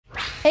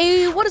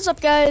Hey, what is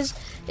up, guys?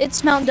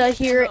 It's Mountain Dud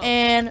here,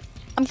 and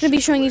I'm going to be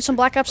showing you some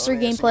Black Ops 3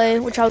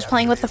 gameplay, which I was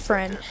playing with a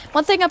friend.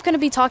 One thing I'm going to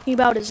be talking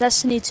about is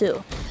Destiny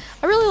 2.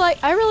 I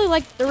really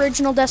like the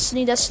original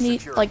Destiny,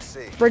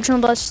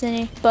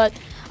 but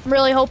I'm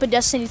really hoping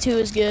Destiny 2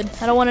 is good.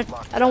 I don't want to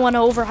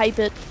overhype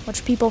it,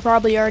 which people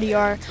probably already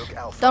are.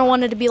 Don't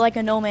want it to be like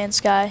a No Man's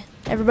Sky.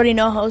 Everybody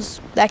knows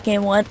how that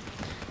game went.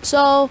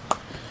 So,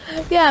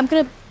 yeah,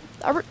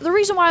 the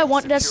reason why I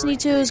want Destiny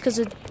 2 is because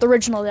it's the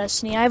original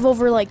Destiny. I have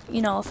over,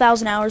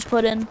 1,000 hours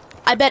put in.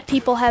 I bet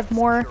people have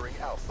more.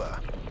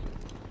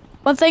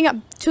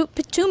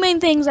 Two main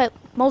things I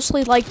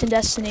mostly liked in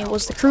Destiny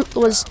was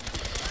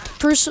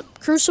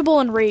Crucible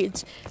and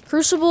raids.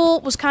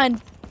 Crucible was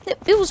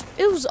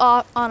it was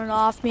on and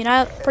off. I mean,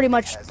 I pretty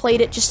much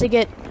played it just to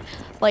get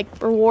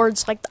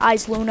rewards like the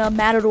Eyes Luna,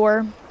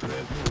 Matador,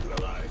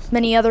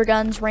 many other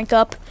guns, rank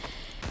up,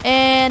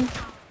 and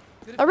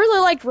I really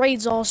liked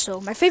raids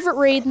also. My favorite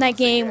raid in that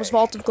game was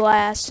Vault of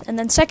Glass, and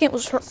then second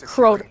was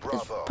Crota.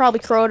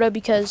 Probably Crota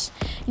because,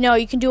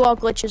 you can do all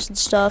glitches and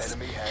stuff.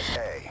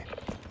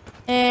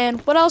 And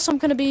what else I'm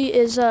going to be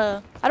is,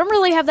 I don't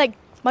really have that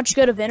much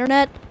good of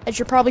internet, as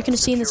you're probably going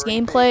to see in this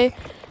gameplay.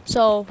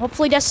 So,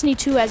 hopefully Destiny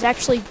 2 has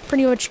actually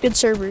pretty much good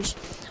servers.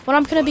 What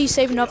I'm going to be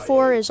saving up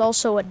for is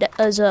also a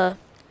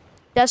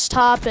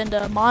desktop and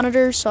a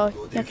monitor, so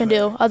I can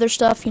do other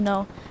stuff,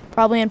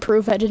 probably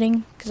improve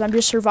editing, because I'm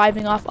just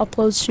surviving off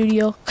Upload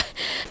Studio.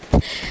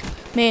 I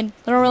mean,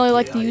 I don't really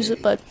like to use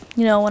it, but,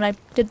 when I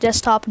did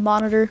desktop and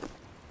monitor.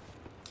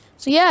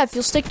 So yeah, if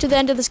you'll stick to the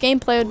end of this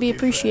gameplay, it would be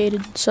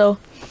appreciated. So,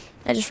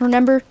 and just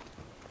remember,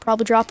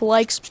 probably drop a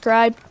like,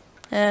 subscribe,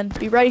 and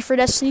be ready for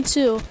Destiny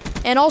 2.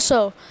 And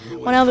also,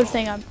 one other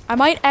thing, I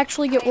might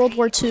actually get World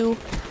War II.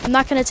 I'm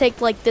not going to take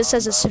this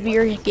as a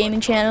severe gaming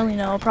channel,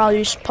 I'll probably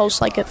just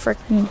post a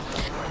freaking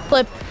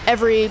clip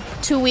every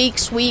 2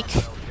 weeks,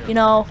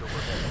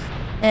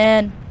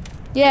 and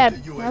yeah,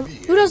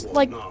 who does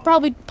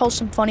probably post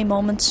some funny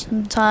moments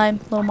in time,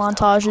 little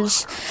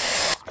montages.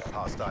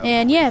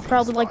 And yeah,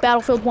 probably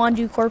Battlefield 1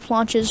 do corpse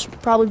launches,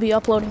 probably be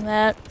uploading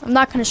that. I'm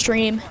not going to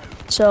stream,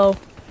 so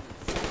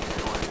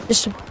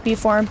just to be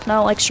informed, I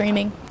don't like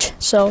streaming.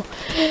 So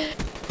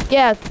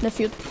yeah, if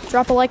you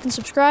drop a like and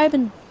subscribe,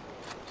 and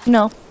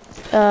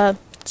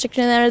stick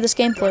to the end of this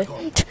gameplay.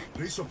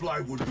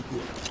 Resupply would be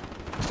good.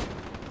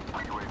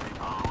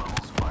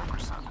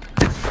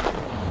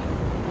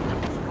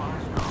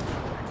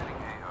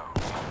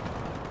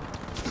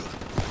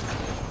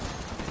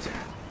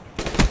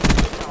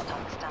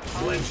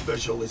 Flame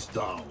specialist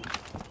down.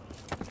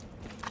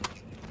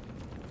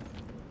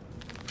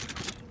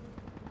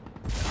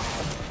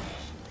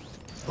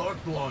 Start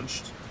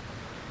launched.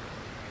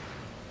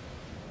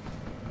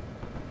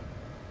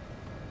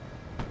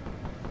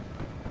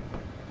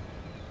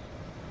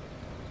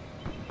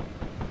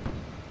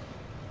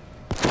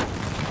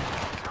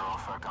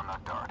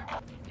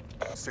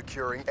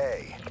 Securing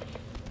A.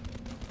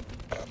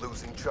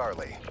 Losing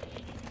Charlie.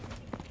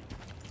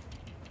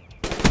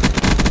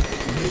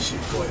 Mission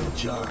coil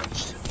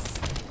charged.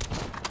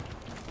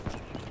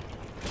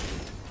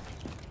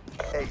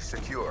 A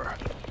secure.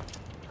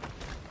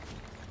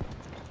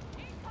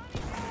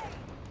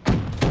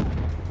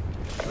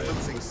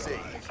 Losing C.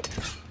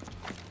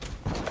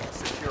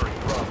 Securing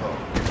Bravo.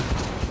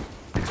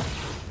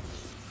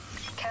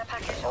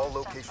 All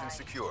locations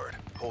secured.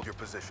 Hold your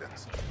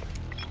positions.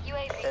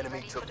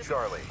 Enemy took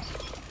Charlie.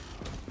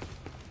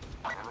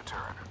 In the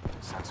turret.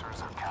 Sensors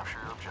have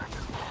captured your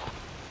objective.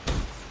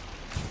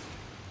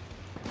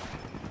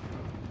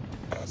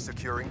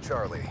 Securing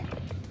Charlie.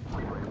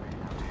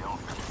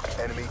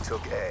 Enemy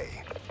took A.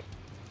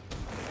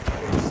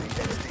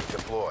 HCXD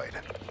deployed.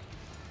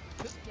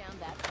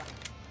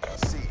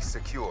 C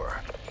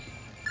secure.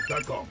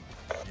 TACOM.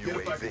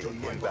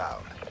 UAV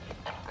inbound.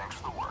 Thanks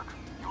for the work.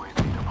 UAV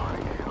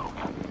departing AO.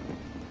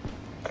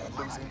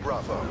 Losing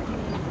Bravo.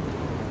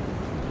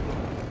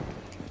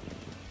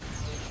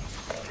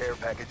 Care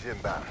package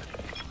inbound.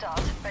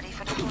 Dot ready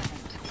for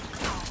deployment.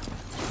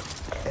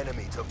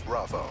 Enemy took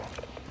Bravo.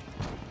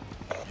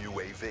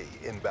 UAV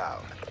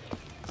inbound.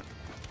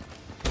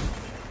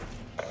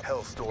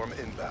 Hellstorm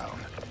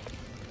inbound.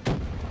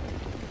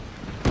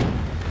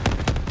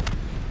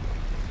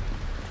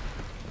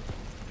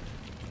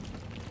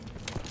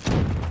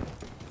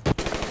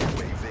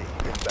 UAV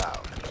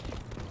inbound.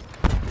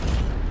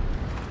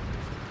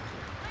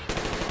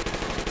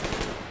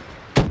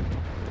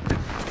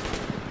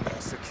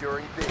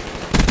 Securing B.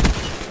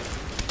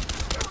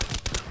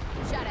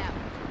 Shut out.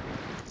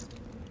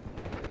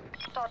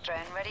 Dot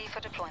drone ready for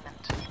deployment.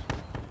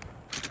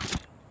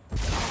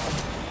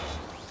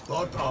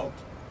 Start out.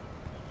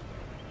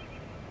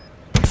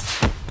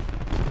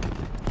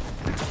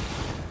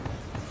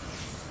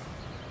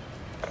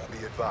 Be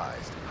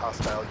advised,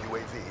 hostile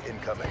UAV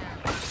incoming.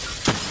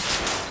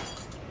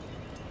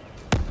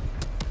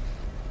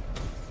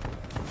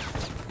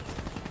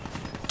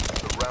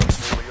 The round's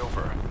nearly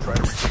over. Try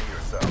to redeem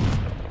yourself.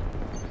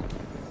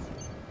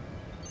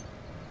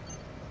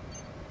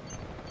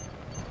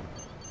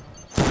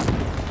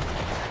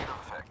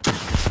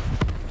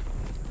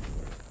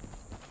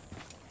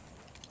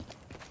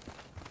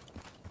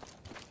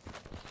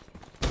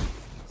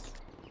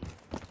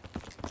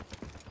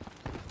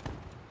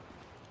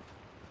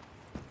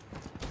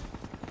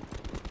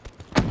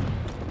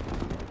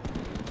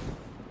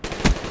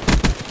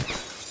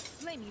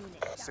 Reclaim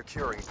unit.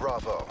 Securing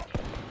Bravo.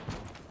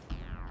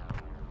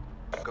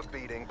 Took a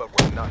beating, but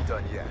we're not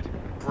done yet.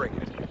 Bring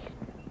it.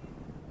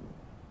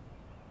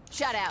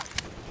 Shut out.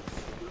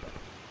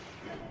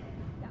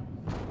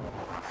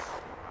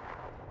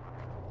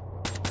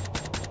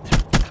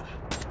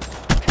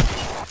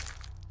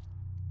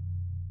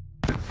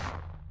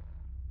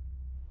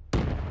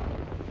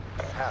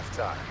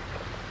 Halftime.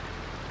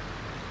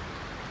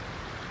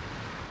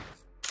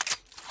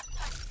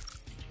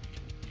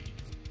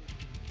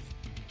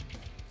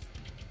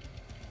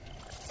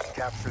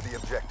 Capture the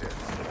objective.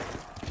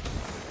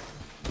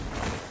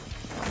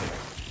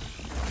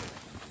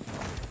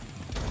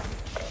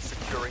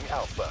 Securing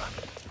Alpha.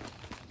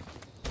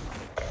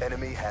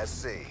 Enemy has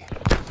C.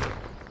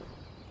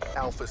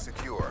 Alpha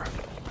secure.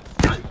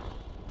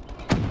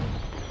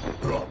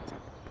 Drop.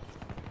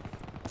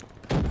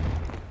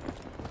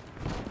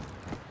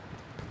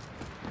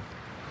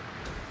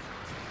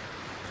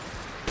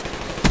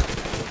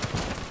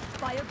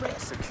 Fire break.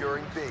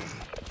 Securing B.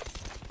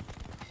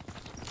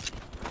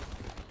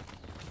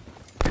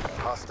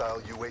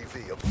 Hostile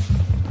UAV.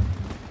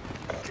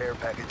 Care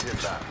package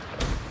inbound.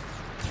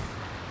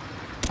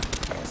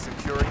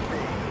 Securing B.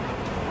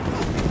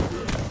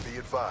 Be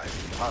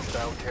advised,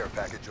 hostile care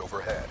package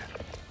overhead.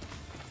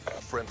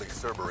 Friendly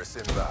Cerberus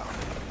inbound.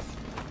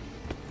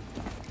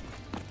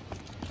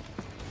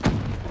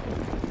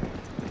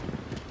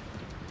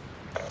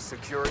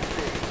 Securing B.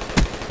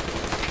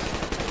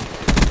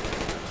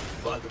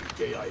 Father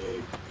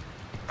KIA.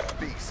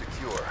 B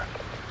secure.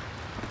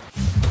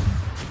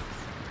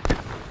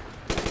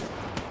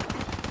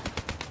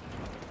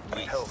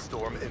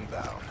 Hellstorm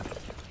inbound.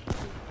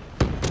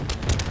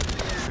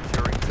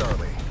 Securing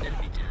Charlie.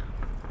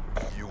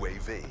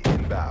 UAV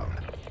inbound.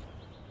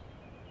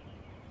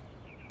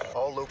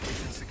 All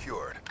locations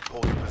secured.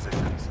 Hold your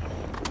positions.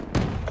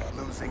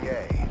 Losing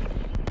A.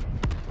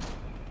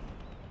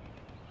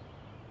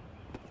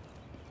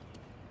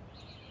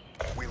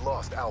 We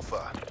lost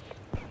Alpha.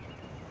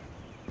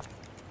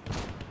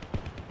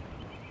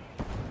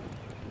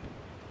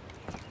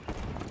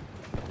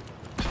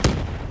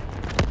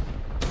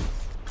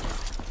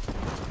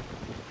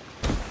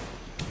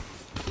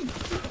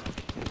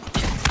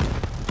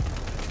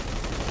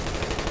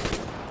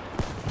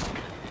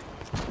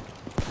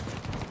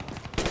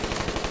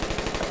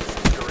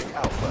 Securing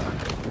Alpha.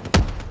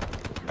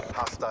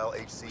 Hostile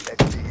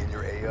HCXD in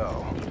your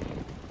AO.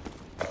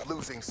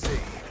 Losing C.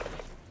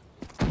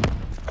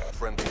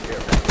 Friendly care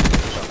package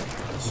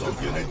incoming.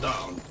 Sub-unit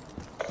down.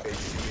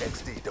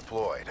 HCXD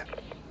deployed.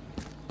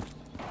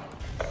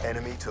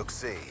 Enemy took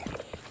C.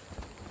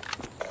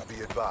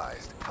 Be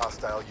advised,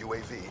 hostile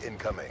UAV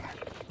incoming.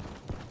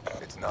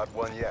 It's not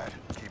one yet.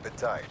 Keep it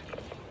tight.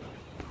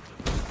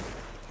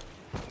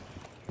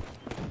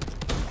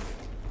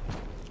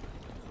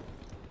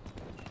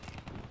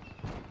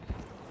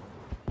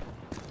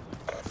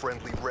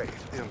 Friendly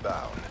Wraith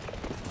inbound.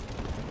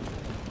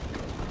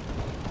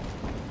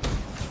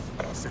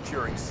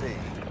 Securing C.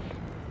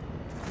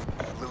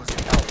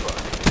 Losing Alpha.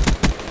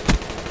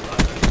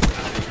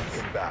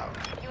 Inbound.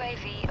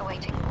 UAV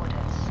awaiting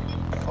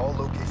orders. All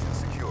locations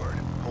secured.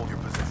 Hold your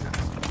positions.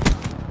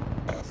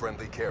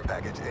 Friendly care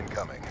package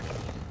incoming.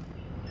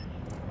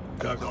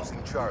 Tag off.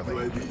 Losing Charlie.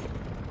 UAV.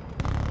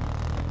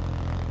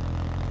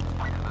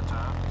 In the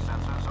turn,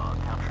 sensors are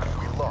captured.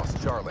 We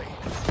lost Charlie.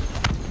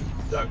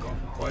 Tag off.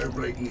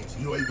 Firebreak needs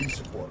UAV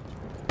support.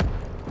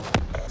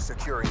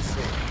 Securing C.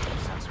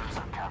 Sensors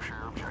have captured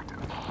your objective.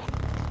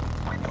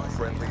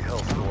 Friendly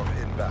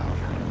Hellstorm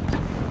inbound.